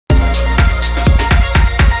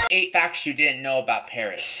8 facts you didn't know about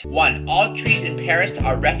Paris. 1. All trees in Paris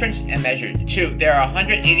are referenced and measured. 2. There are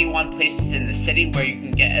 181 places in the city where you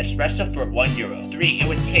can get espresso for €1. 3. It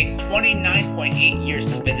would take 29.8 years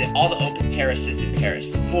to visit all the open terraces in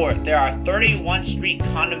Paris. 4. There are 31 street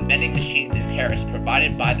condom-vending machines in Paris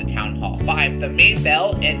provided by the town hall. 5. The main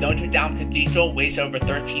bell in Notre Dame Cathedral weighs over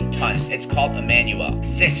 13 tons. It's called a manual.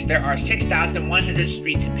 6. There are 6,100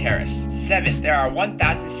 streets in Paris. 7. There are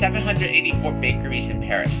 1,784 bakeries in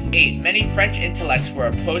Paris. 8. Many French intellects were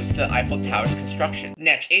opposed to the Eiffel Tower's construction.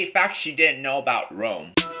 Next, 8 facts you didn't know about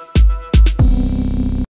Rome.